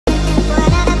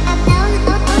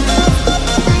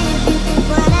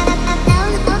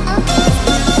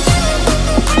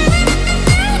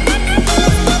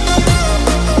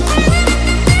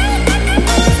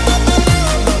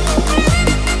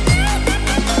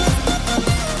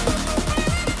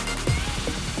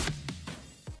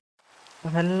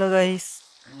Hello guys,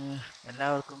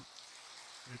 എല്ലാവർക്കും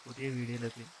ഒരു പുതിയ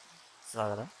വീഡിയോയിലേക്ക്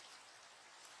സ്വാഗതം.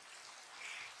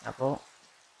 അപ്പോൾ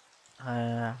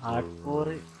ഹാർഡ് കോർ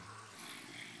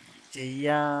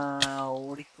ചെയ്യാ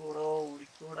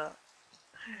ഓടിക്കൂടാ.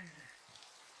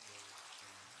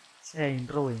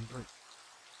 ഇൻട്രോ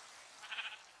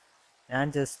ഞാൻ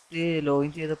ജസ്റ്റ്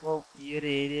ലോഗിൻ ചെയ്തപ്പോൾ ഈ ഒരു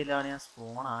ഏരിയയിലാണ് ഞാൻ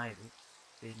സ്പോൺ ആയത്.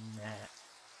 പിന്നെ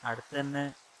അടുത്ത് തന്നെ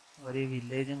ഒരു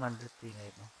വില്ലേജും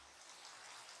കണ്ടെത്തിയിരുന്നു.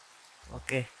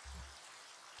 ഓക്കെ,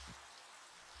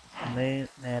 ഒന്ന്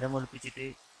നേരം വെളുപ്പിച്ചിട്ട്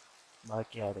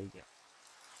ബാക്കി ആലോചിക്കാം.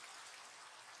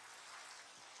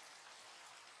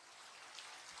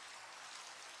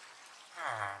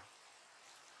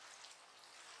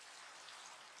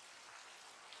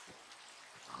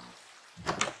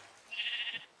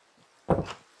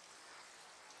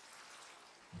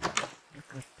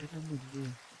 കട്ടിലൊന്നുമില്ലേ?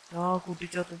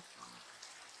 കൂട്ടിച്ചാത്ത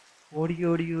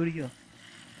ഓടിക്കോ.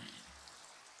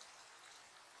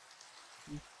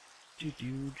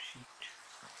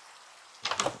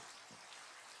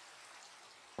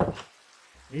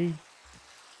 ഏയ്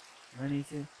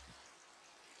മനീച്ച്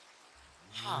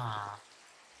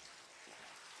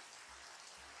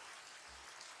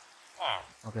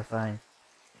ഓക്കെ ഫൈൻ.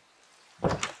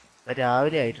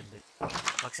 രാവിലെ ആയിട്ടുണ്ട്,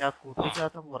 പക്ഷെ ആ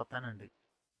കുട്ടിച്ചാത്തം പുറത്താനുണ്ട്.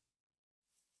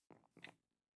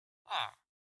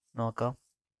 നോക്കാം.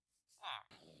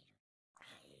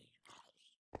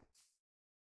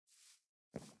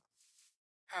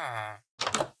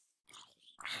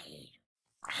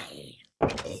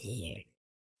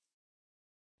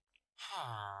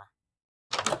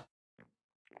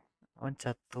 അവൻ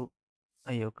ചത്തു.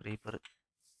 അയ്യോ, ക്രീപ്പർ.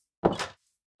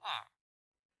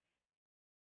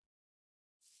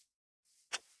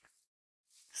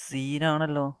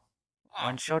 സീനാണല്ലോ.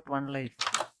 1 shot 1 life.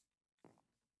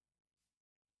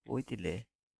 പോയിട്ടില്ലേ?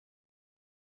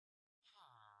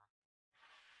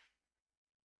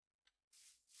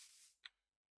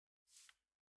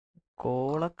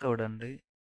 കോളൊക്കെ ഇവിടെ ഉണ്ട്.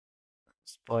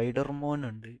 സ്പൈഡർമോൻ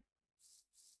ഉണ്ട്.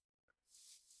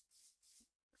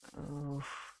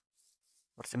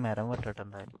 കുറച്ച് മരം വെട്ടട്ടെ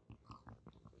എന്തായാലും.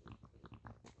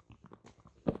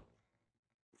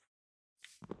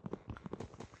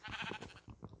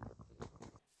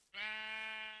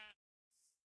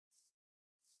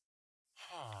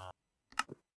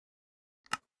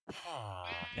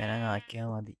 ഞാൻ ആക്കിയാ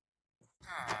മതി.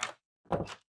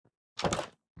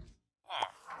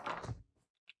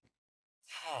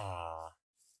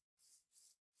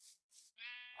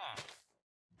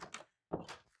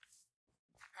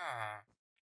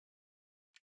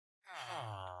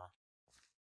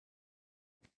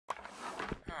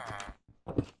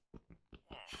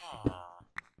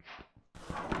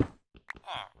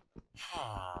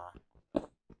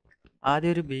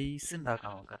 ആദ്യം ഒരു ബേസ്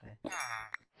ഉണ്ടാക്കാൻ നോക്കട്ടെ.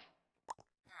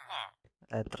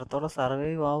 എത്രത്തോളം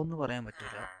സർവൈവ് ആവുമെന്ന് പറയാൻ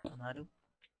പറ്റില്ല, എന്നാലും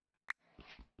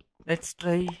let's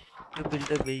try to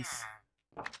build A base.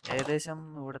 ഏകദേശം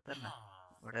ഇവിടെ തന്നെ,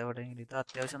 ഇവിടെ എവിടെയെങ്കിലും. ഇത്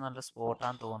അത്യാവശ്യം നല്ല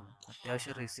സ്പോട്ടാന്ന് തോന്നുന്നു.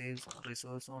 അത്യാവശ്യം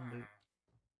റിസോഴ്സും ഉണ്ട്,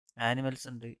 ആനിമൽസ്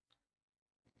ഉണ്ട്.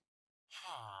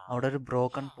 അവിടെ ഒരു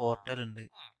ബ്രോക്കൺ പോർട്ടൽ ഉണ്ട്.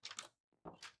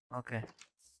 ഓക്കെ,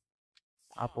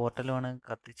 ആ പോർട്ടൽ വേണമെങ്കിൽ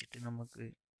കത്തിച്ചിട്ട് നമുക്ക്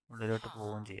ഉള്ളിലോട്ട്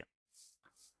പോവുകയും ചെയ്യാം.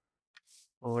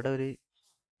 ഇവിടെ ഒരു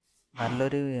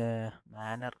നല്ലൊരു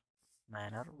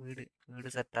മാനർ വീട്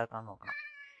സെറ്റാക്കാൻ നോക്കണം.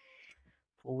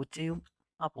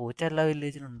 പൂച്ച എല്ലാ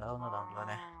വില്ലേജിലും ഉണ്ടാവുന്നതാണല്ലോ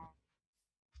അല്ലേ?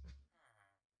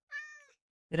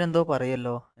 ഇതിനെന്തോ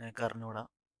പറയല്ലോ, എനിക്ക് അറിഞ്ഞൂടാ.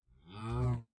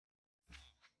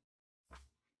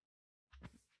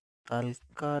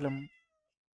 തൽക്കാലം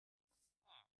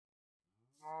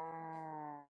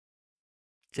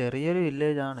ചെറിയൊരു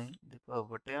വില്ലേജ് ആണ് ഇതിപ്പോ.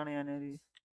 എവിടെയാണ് ഞാനൊരു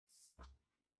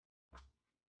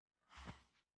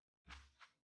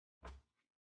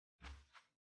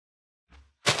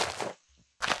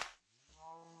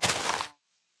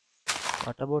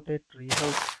What about a tree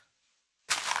house?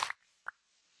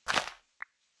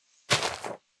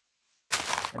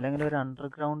 അല്ലെങ്കിൽ ഒരു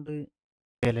underground.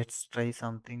 Let's try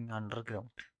something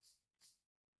underground.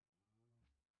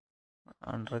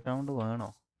 Underground വേണോ?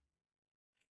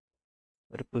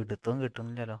 ഒരു പിടുത്തവും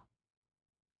കിട്ടുന്നില്ലല്ലോ.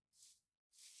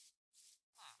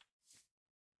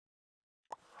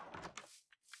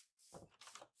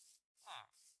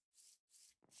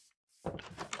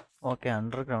 Okay,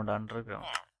 underground.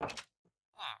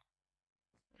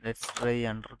 Let's try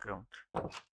underground.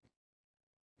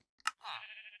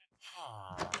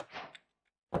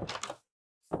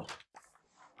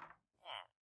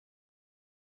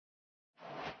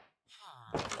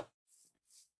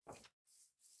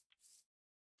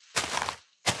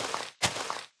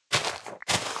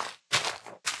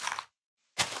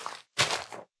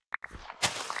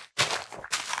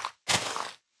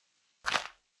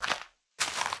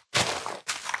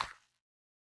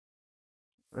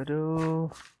 ഒരു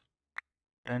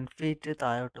 10 ഫീറ്റ്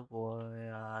താഴോട്ട്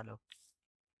പോയാലോ?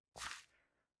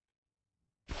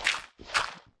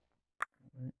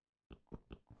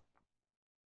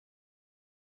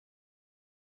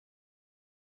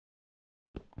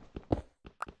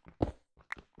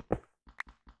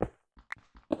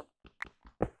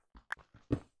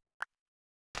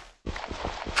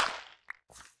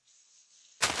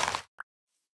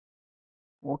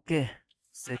 Okay,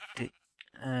 set.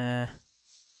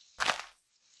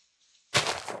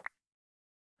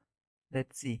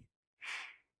 Let's see.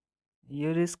 ഈ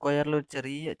ഒരു സ്ക്വയറിൽ ഒരു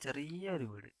ചെറിയൊരു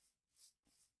വീട്.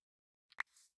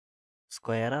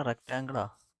 സ്ക്വയറാ റെക്റ്റാങ്കിളാ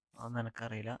അതൊന്നും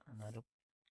എനിക്കറിയില്ല. എന്നാലും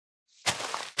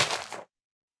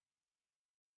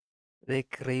ഒരു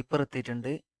ക്രീപ്പർ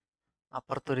എത്തിയിട്ടുണ്ട്.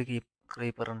 അപ്പുറത്തൊരു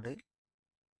ക്രീപ്പർ ഉണ്ട്.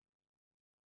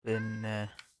 പിന്നെ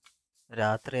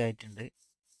രാത്രി ആയിട്ടുണ്ട്.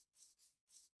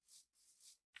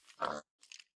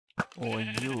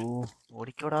 ഓയ്യോ,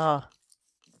 ഓടിക്കോടാ.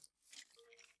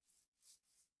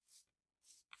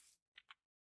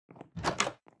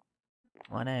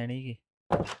 മോനെ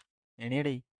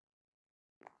എണീടേ.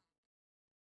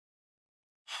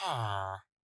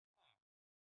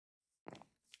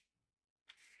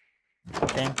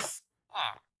 താങ്ക്സ്.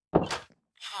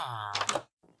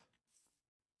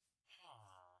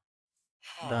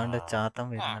 ഇതാണ്ട് ചാത്തം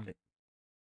വരുന്നുണ്ട്.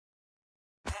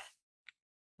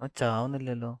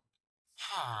 ചാവുന്നില്ലല്ലോ.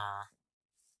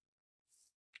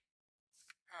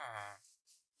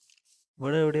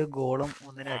 ഇവിടെ എവിടെയോ ഗോളം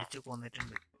ഒന്നിനെ അടിച്ചു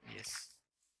കൊന്നിട്ടുണ്ട്. യെസ്.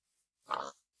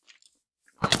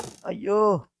 അയ്യോ,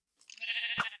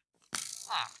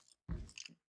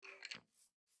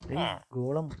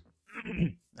 ഗോളം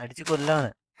അടിച്ചു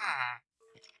കൊല്ലാണ്.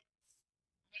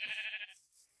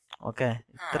 ഓക്കെ,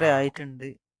 ഇത്ര ആയിട്ടുണ്ട്.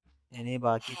 ഇനി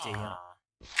ബാക്കി ചെയ്യണം.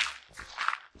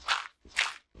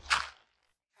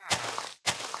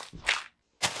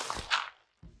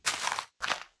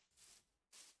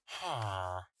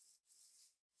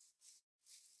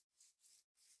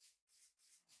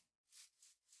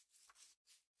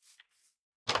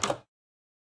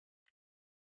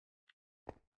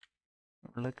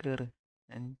 ഉള്ളിൽ കയറ്.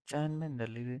 എൻചാൻമെന്റ്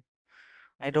അല്ലേ ഇത്?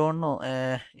 I don't know.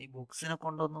 ഈ ബുക്സിനെ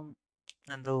കൊണ്ടൊന്നും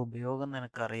എന്തോ ഉപയോഗം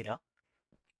എനിക്കറിയില്ല.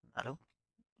 എന്നാലും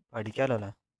പഠിക്കാലോ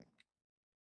അല്ലേ?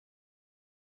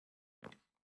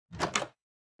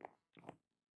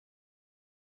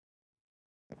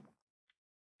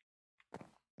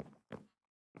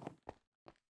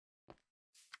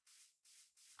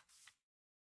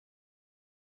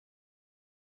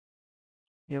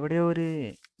 എവിടെയോ ഒരു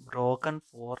ബ്രോക്കൺ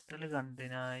പോർട്ടൽ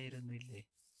കണ്ടിനായിരുന്നില്ലേ?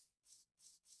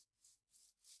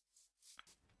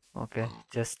 ഓക്കെ,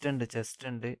 ചെസ്റ്റ്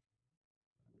ഉണ്ട്.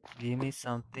 Give me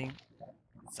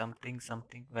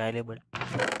something valuable.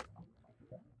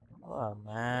 Oh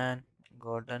man,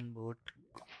 golden boot,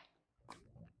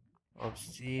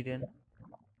 obsidian,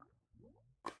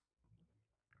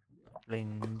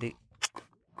 flint.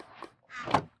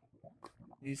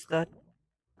 Is that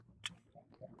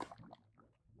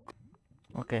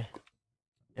okay?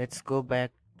 Let's go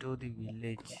back to the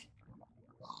village.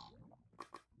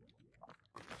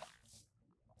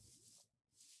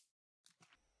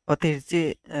 അപ്പോൾ തിരിച്ച്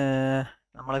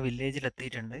നമ്മളെ വില്ലേജിൽ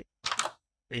എത്തിയിട്ടുണ്ട്.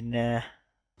 പിന്നെ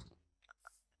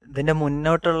ഇതിൻ്റെ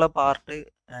മുന്നോട്ടുള്ള പാർട്ട്,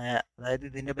 അതായത്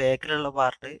ഇതിൻ്റെ ബാക്കിലുള്ള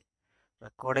പാർട്ട്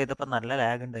റെക്കോർഡ് ചെയ്തപ്പോൾ നല്ല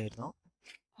ലാഗ് ഉണ്ടായിരുന്നു.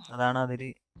 അതാണ് അതിൽ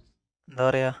എന്താ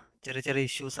പറയുക, ചെറിയ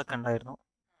ഇഷ്യൂസൊക്കെ ഉണ്ടായിരുന്നു.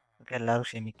 ഒക്കെ എല്ലാവരും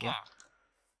ക്ഷമിക്കുക.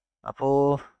 അപ്പോൾ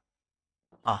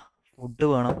ഫുഡ്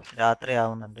വേണം, രാത്രി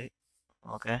ആവുന്നുണ്ട്.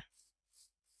 ഓക്കെ,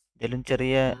 ഇതിലും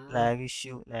ചെറിയ ലാഗ്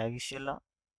ഇഷ്യൂ അല്ല,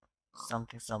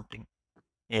 സംതിങ്.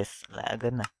 യെസ്, ലാഗ്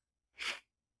തന്നെ.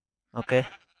 ഓക്കെ,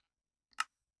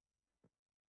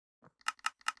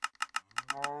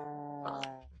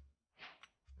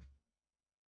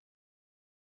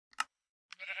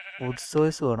 ഫുഡ്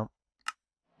സോഴ്സ് വേണം.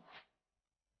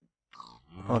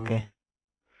 ഓക്കെ,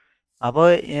 അപ്പോൾ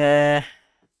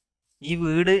ഈ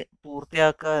വീട്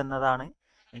പൂർത്തിയാക്കുക എന്നതാണ്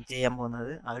ഞാൻ ചെയ്യാൻ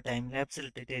പോകുന്നത്. അത് ടൈം ലാപ്സിൽ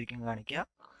ഇട്ടിട്ടായിരിക്കും കാണിക്കുക.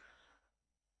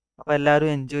 അപ്പോൾ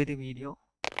എല്ലാവരും എൻജോയ് ദി വീഡിയോ.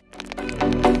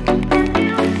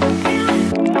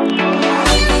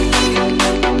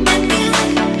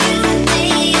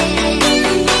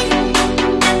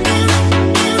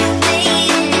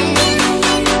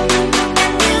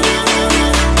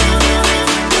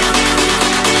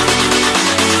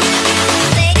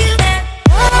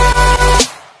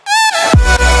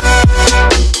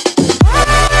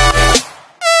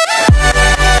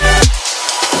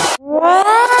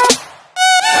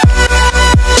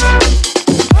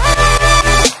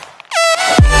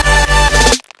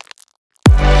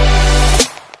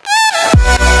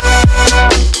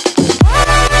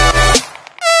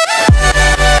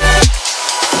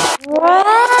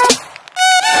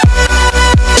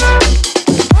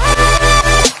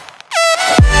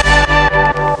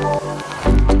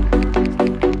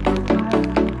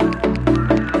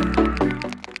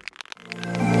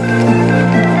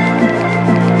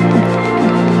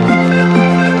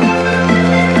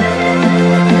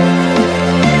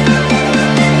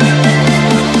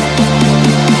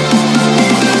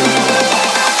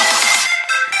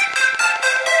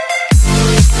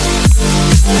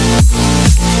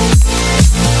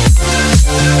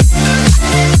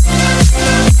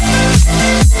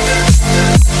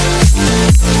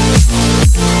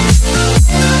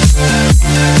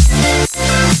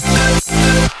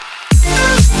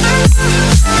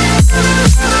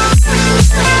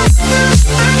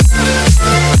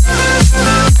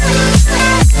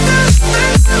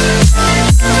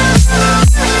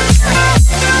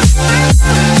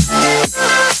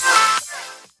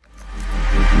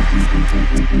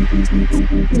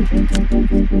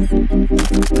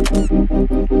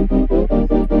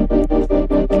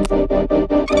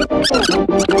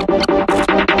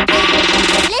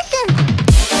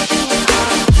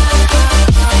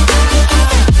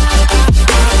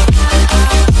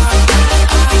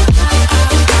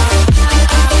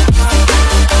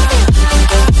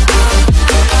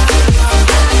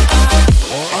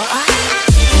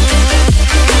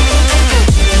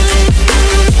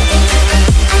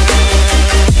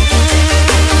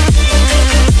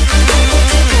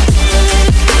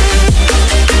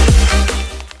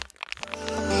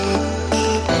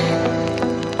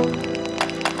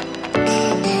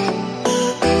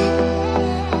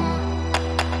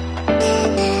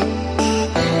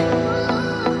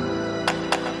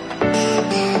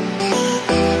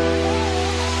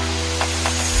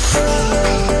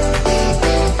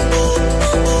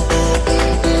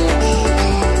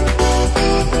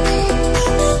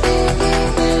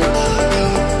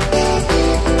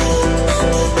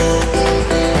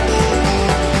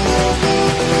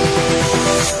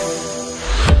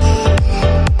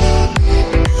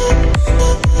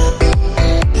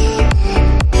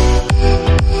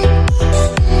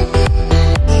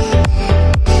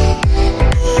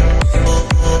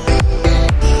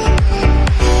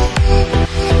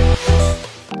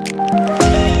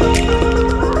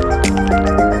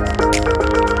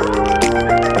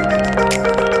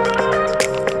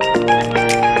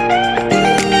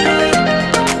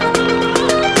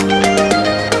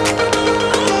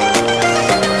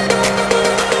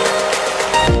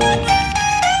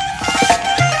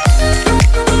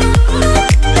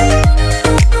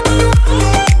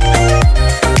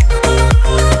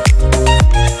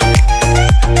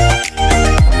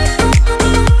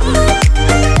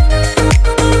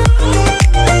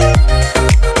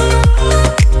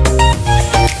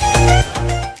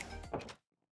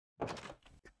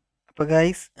 അപ്പോൾ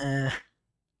ഗൈസ്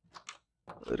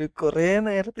ഒരു കുറേ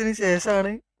നേരത്തിന്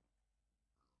ശേഷമാണ്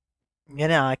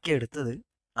ഇങ്ങനെ ആക്കി എടുത്തത്.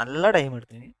 നല്ല ടൈം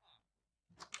എടുത്തിന്.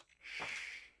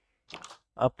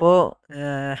 അപ്പോൾ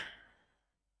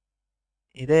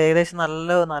ഇത് ഏകദേശം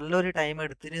നല്ലൊരു ടൈം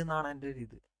എടുത്തിന് എന്നാണ് എൻ്റെ ഒരു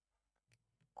ഇത്.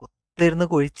 കുത്തിരുന്ന്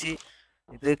കുഴിച്ച്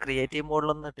ഇത് ക്രിയേറ്റീവ്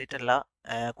മോഡിലൊന്നും ഇട്ടിട്ടല്ല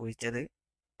കുഴിച്ചത്.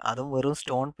 അതും വെറും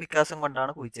സ്റ്റോൺ പിക്കാസും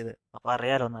കൊണ്ടാണ് കുഴിച്ചത്. അപ്പോൾ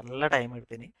അറിയാലോ നല്ല ടൈം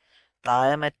എടുത്തിന്.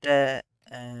 താഴെ മറ്റേ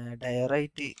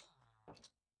ഡയറൈറ്റ്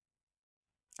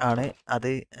ആണ്, അത്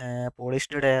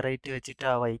പോളിഷ്ഡ് ഡയറൈറ്റ് വെച്ചിട്ട്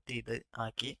ആ വൈറ്റ് ഇത്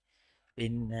ആക്കി.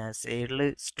 പിന്നെ സൈഡിൽ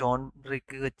സ്റ്റോൺ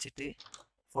ബ്രിക്ക് വെച്ചിട്ട്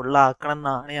ഫുള്ളാക്കണം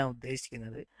എന്നാണ് ഞാൻ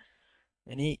ഉദ്ദേശിക്കുന്നത്.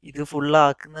 ഇനി ഇത്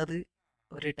ഫുള്ളാക്കുന്നത്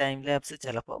ഒരു ടൈം ലാപ്സ്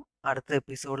ചിലപ്പം അടുത്ത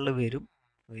എപ്പിസോഡിൽ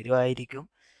വരുമായിരിക്കും.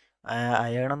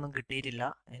 അയേണൊന്നും കിട്ടിയിട്ടില്ല.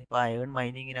 ഇനിയിപ്പോൾ അയേൺ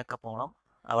മൈനിങ്ങിനൊക്കെ പോകണം.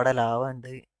 അവിടെ ലാവ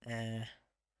ഉണ്ട്.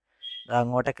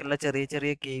 അങ്ങോട്ടേക്കുള്ള ചെറിയ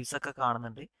ചെറിയ കേവ്സ് ഒക്കെ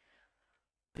കാണുന്നുണ്ട്.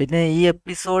 പിന്നെ ഈ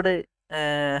എപ്പിസോഡ്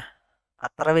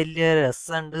അത്ര വലിയ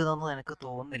രസമുണ്ട് എന്നൊന്നും എനിക്ക്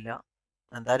തോന്നുന്നില്ല.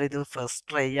 എന്തായാലും ഇത് ഫസ്റ്റ്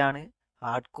ട്രൈ ആണ്,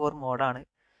 ഹാർഡ് കോർ മോഡാണ്.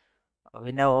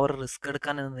 പിന്നെ ഓവർ റിസ്ക്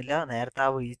എടുക്കാൻ നിന്നില്ല. നേരത്തെ ആ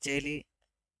വീഴ്ചയിൽ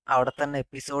അവിടെ തന്നെ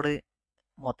എപ്പിസോഡ്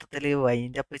മൊത്തത്തിൽ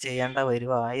വൈൻഡ് അപ്പ് ചെയ്യേണ്ട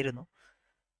വരുമായിരുന്നു.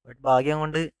 ബട്ട് ഭാഗ്യം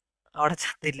കൊണ്ട് അവിടെ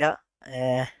ചത്തില്ല.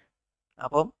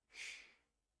 അപ്പം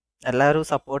എല്ലാവരും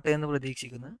സപ്പോർട്ട് ചെയ്യുമെന്ന്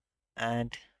പ്രതീക്ഷിക്കുന്നു.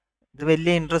 ആൻഡ് ഇത്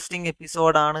വലിയ ഇൻട്രസ്റ്റിംഗ്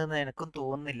എപ്പിസോഡാണെന്ന് എനിക്കും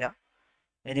തോന്നുന്നില്ല.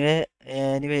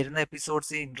 ഇനി വരുന്ന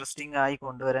എപ്പിസോഡ്സ് ഇൻട്രസ്റ്റിംഗ് ആയി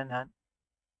കൊണ്ടുവരാൻ ഞാൻ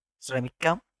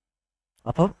ശ്രമിക്കാം.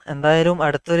 അപ്പം എന്തായാലും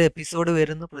അടുത്തൊരു എപ്പിസോഡ്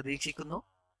വരുമെന്ന് പ്രതീക്ഷിക്കുന്നു.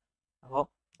 അപ്പോൾ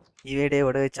ഈ വീഡിയോ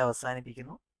ഇവിടെ വെച്ച്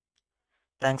അവസാനിപ്പിക്കുന്നു.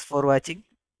 Thanks for watching.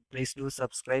 Please do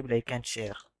subscribe, like and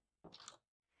share.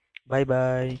 Bye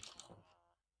bye.